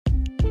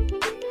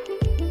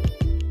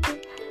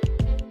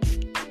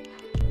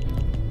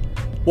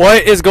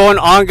What is going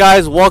on,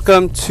 guys?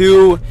 Welcome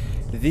to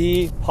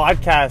the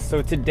podcast.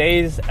 So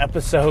today's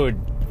episode,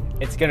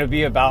 it's going to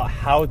be about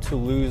how to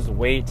lose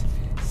weight,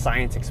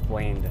 science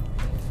explained.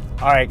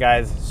 All right,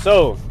 guys.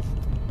 So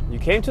you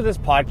came to this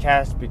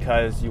podcast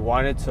because you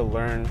wanted to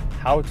learn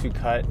how to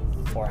cut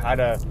or how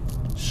to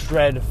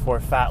shred for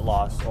fat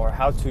loss or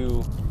how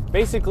to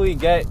basically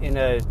get in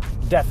a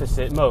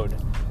deficit mode.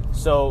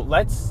 So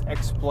let's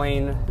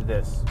explain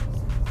this.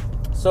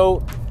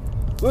 So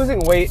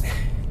losing weight,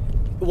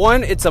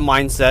 one, it's a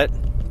mindset,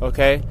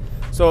 okay?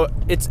 So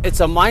it's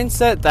a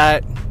mindset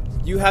that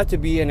you have to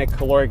be in a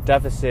caloric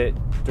deficit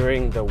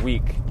during the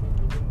week,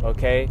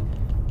 okay?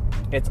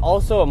 It's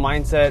also a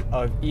mindset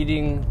of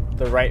eating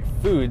the right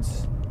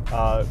foods.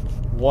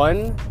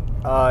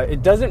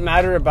 It doesn't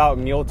matter about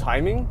meal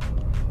timing,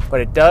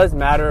 but it does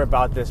matter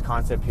about this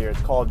concept here.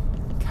 It's called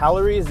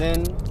calories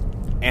in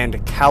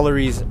and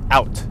calories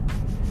out.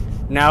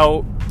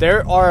 Now,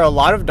 there are a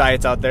lot of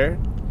diets out there,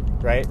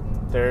 right?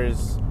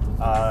 There's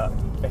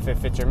if it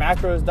fits your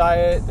macros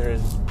diet,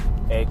 there's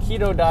a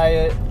keto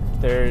diet,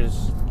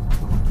 there's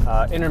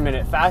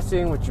intermittent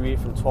fasting, which you eat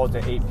from 12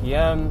 to 8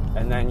 p.m.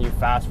 and then you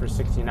fast for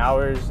 16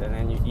 hours and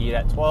then you eat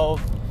at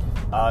 12.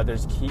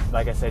 There's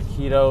like I said,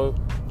 keto,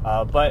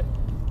 but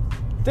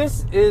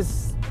this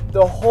is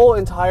the whole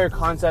entire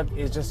concept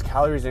is just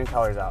calories in,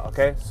 calories out.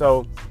 Okay,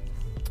 so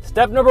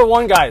step number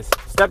one, guys.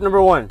 Step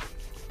number one,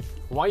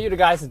 I want you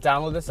guys to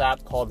download this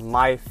app called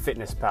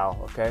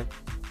MyFitnessPal. Okay.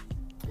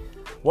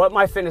 What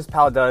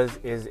MyFitnessPal does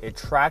is it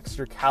tracks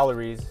your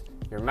calories,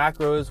 your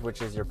macros,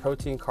 which is your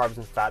protein, carbs,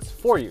 and fats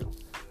for you.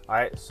 All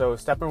right, so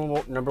step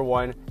number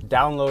one,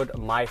 download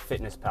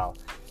MyFitnessPal.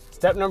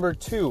 Step number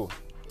two,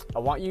 I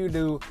want you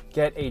to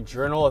get a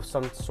journal of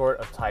some sort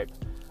of type,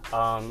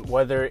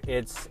 whether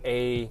it's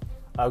a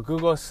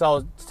Google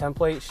Excel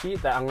template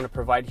sheet that I'm going to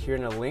provide here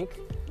in a link.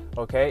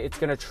 Okay, it's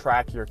going to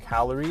track your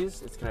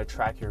calories, it's going to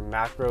track your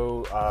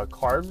macro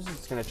carbs,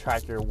 it's going to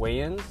track your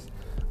weigh-ins.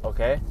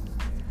 Okay,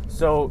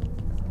 so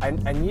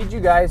I need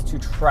you guys to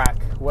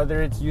track,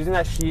 whether it's using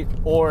that sheet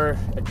or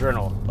a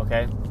journal,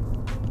 okay?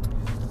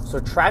 So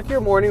track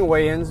your morning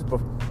weigh-ins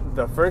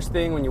the first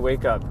thing when you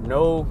wake up.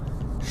 No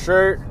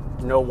shirt,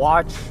 no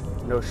watch,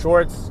 no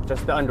shorts,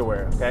 just the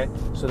underwear, okay?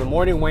 So the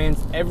morning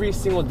weigh-ins every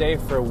single day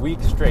for a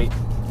week straight.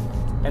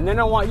 And then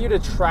I want you to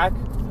track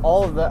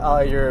all of the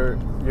your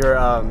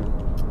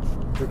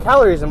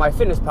calories in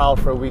MyFitnessPal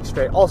for a week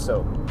straight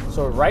also.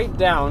 So write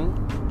down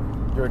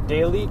your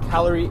daily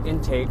calorie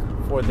intake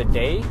for the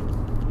day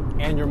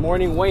and your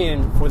morning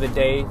weigh-in for the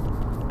day,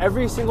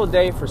 every single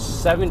day for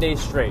 7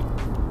 days straight.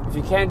 If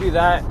you can't do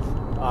that,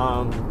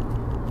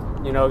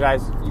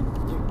 guys,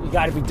 you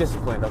got to be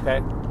disciplined,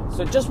 okay?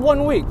 So just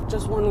 1 week,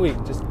 just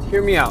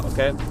hear me out,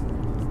 okay?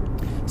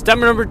 Step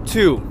number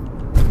two,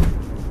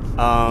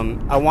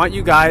 I want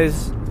you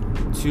guys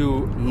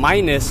to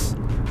minus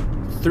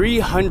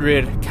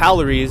 300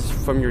 calories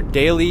from your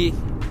daily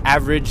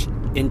average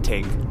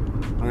intake.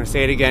 I'm going to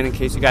say it again in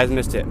case you guys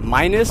missed it.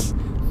 Minus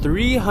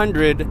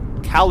 300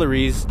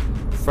 calories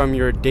from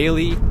your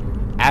daily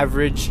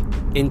average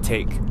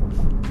intake.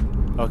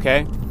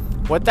 Okay?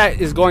 What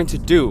that is going to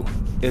do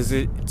is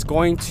it's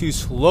going to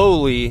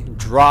slowly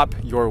drop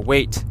your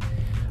weight.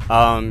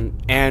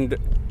 And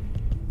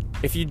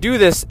if you do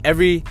this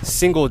every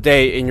single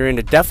day and you're in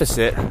a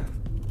deficit,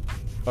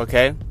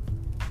 okay,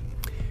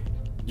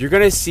 you're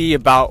going to see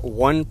about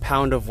 1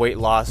 pound of weight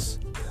loss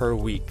per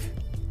week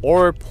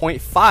or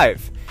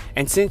 0.5.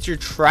 And since you're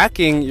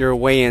tracking your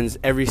weigh-ins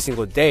every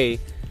single day,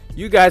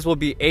 you guys will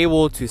be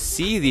able to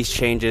see these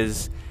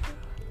changes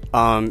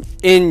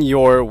in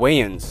your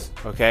weigh-ins,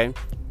 okay?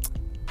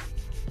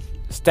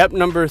 Step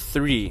number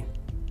three,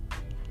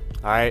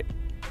 all right,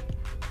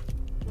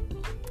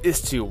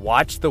 is to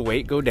watch the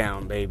weight go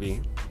down,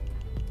 baby.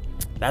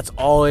 That's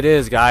all it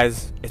is,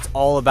 guys. It's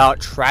all about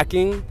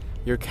tracking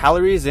your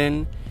calories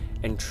in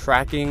and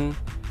tracking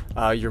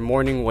your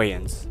morning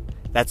weigh-ins.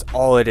 That's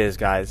all it is,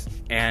 guys.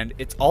 And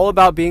it's all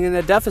about being in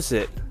a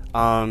deficit.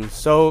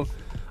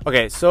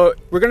 Okay, so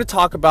we're going to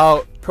talk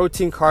about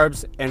protein,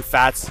 carbs, and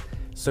fats.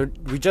 So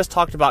we just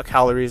talked about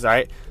calories, all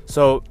right?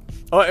 So,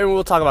 and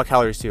we'll talk about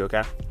calories too,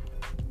 okay?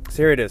 So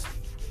here it is.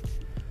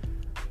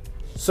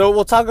 So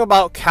we'll talk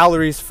about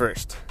calories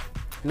first.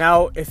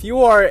 Now, if you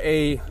are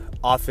a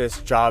office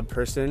job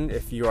person,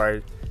 if you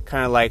are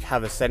kind of like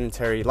have a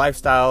sedentary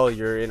lifestyle,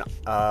 you're in,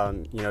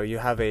 you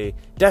have a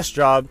desk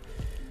job,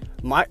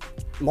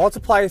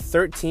 multiply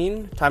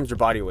 13 times your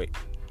body weight.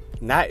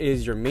 And that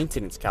is your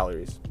maintenance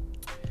calories.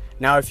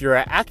 Now, if you're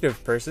an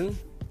active person,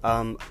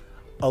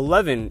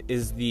 11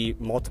 is the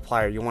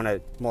multiplier. You want to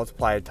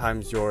multiply it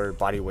times your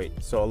body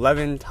weight. So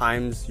 11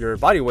 times your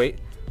body weight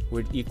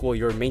would equal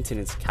your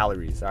maintenance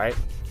calories, all right?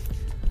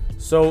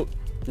 So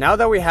now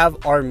that we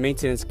have our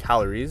maintenance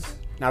calories,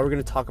 now we're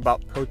going to talk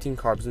about protein,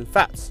 carbs, and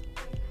fats.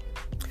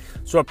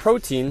 So a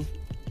protein,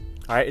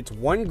 all right, it's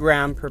 1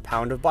 gram per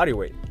pound of body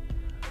weight.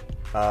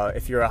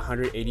 If you're a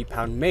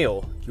 180-pound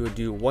male, you would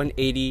do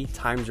 180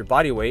 times your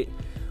body weight,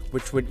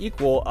 which would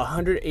equal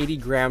 180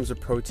 grams of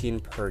protein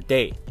per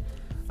day.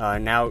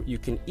 Now you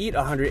can eat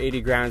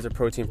 180 grams of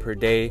protein per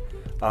day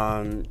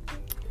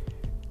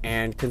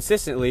and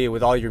consistently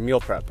with all your meal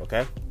prep,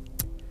 okay?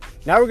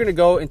 Now we're gonna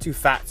go into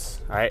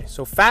fats, all right?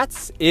 So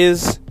fats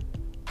is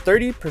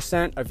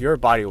 30% of your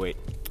body weight.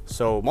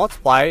 So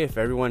multiply, if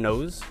everyone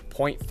knows,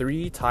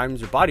 0.3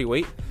 times your body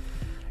weight,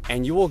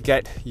 and you will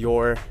get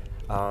your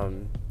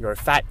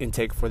fat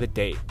intake for the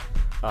day.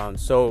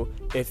 So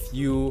if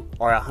you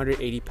are a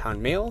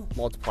 180-pound male,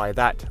 multiply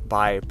that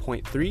by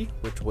 0.3,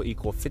 which will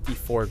equal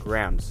 54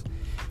 grams.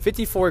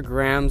 54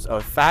 grams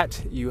of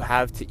fat you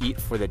have to eat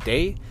for the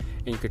day,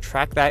 and you could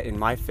track that in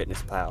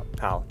MyFitnessPal.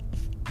 All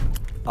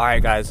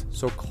right, guys,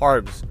 so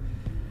carbs.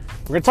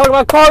 We're gonna talk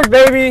about carbs,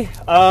 baby.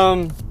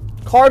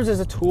 Carbs is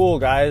a tool,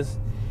 guys.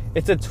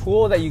 It's a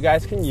tool that you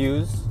guys can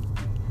use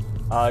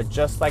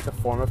just like a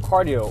form of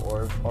cardio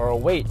or a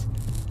weight.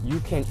 You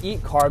can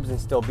eat carbs and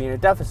still be in a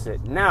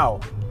deficit. Now,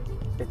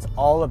 it's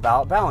all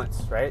about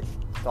balance, right?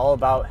 It's all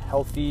about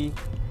healthy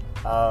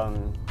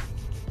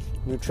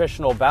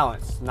nutritional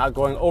balance, not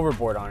going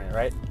overboard on it,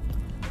 right?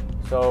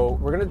 So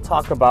we're gonna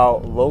talk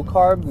about low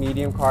carb,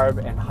 medium carb,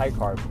 and high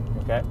carb,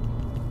 okay?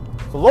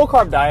 So low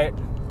carb diet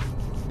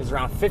is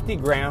around 50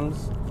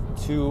 grams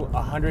to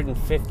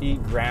 150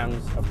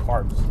 grams of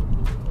carbs.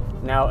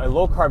 Now, a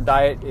low carb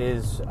diet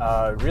is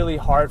really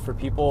hard for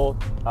people,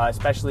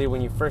 especially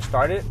when you first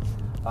start it.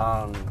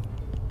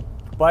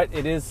 But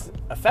it is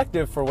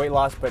effective for weight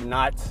loss, but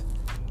not,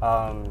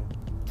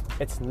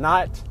 it's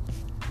not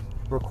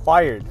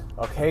required.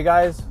 Okay,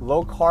 guys,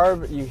 low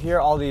carb, you hear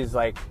all these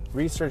like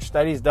research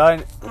studies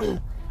done.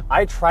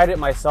 I tried it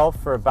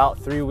myself for about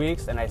 3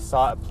 weeks and I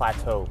saw a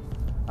plateau.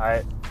 All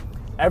right.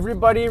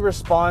 Everybody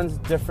responds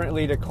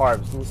differently to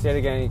carbs. Let me say it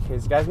again in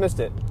case you guys missed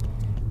it.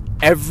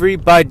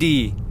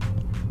 Everybody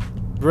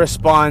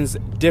responds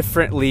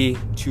differently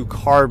to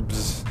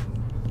carbs.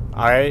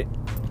 All right.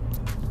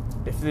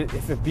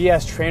 If a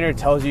BS trainer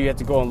tells you have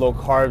to go on low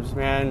carbs,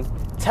 man,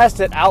 test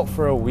it out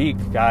for a week,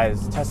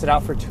 guys. Test it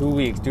out for 2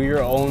 weeks. Do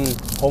your own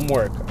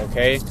homework,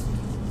 okay?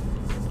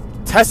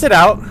 Test it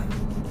out,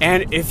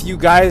 and if you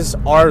guys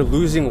are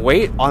losing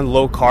weight on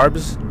low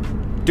carbs,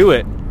 do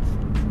it.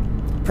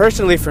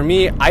 Personally, for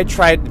me, I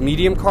tried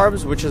medium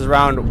carbs, which is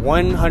around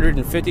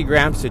 150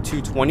 grams to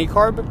 220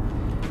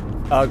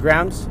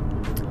 grams,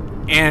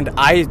 and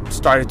I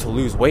started to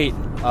lose weight.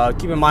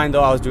 Keep in mind,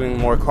 though, I was doing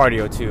more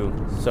cardio too,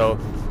 so.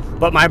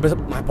 But my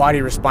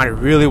body responded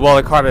really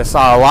well to carbs. I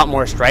saw a lot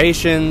more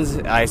striations.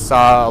 I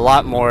saw a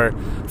lot more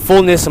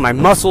fullness in my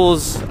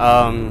muscles.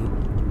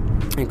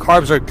 And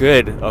carbs are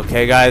good,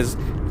 okay, guys?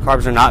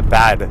 Carbs are not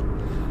bad.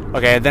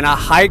 Okay, then a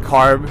high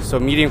carb, so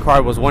medium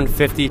carb was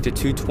 150 to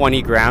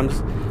 220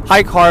 grams.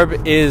 High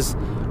carb is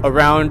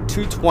around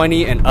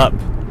 220 and up.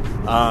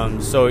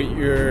 So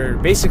you're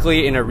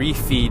basically in a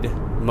refeed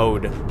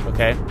mode,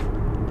 okay?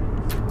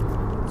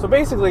 So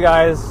basically,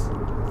 guys,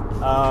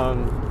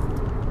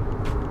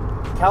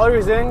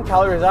 calories in,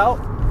 calories out.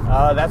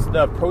 That's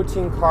the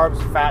protein, carbs,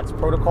 fats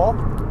protocol.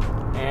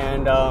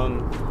 And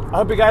I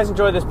hope you guys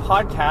enjoy this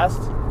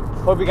podcast.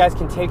 Hope you guys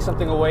can take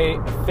something away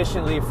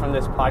efficiently from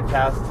this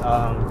podcast.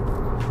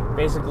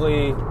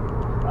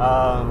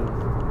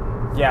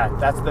 Yeah,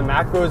 that's the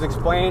macros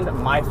explained.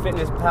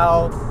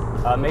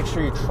 MyFitnessPal. Make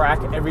sure you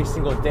track every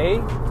single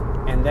day,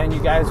 and then you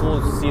guys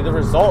will see the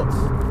results.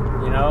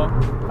 You know,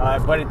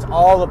 but it's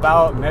all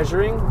about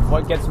measuring.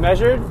 What gets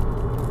measured?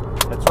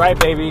 That's right,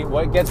 baby.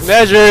 What gets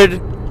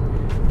measured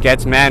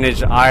gets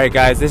managed. All right,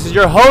 guys. This is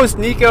your host,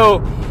 Nico,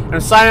 and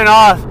I'm signing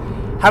off.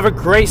 Have a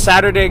great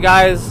Saturday,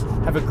 guys.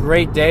 Have a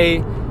great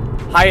day.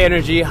 High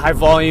energy, high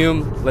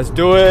volume. Let's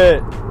do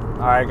it.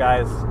 All right,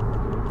 guys.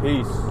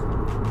 Peace.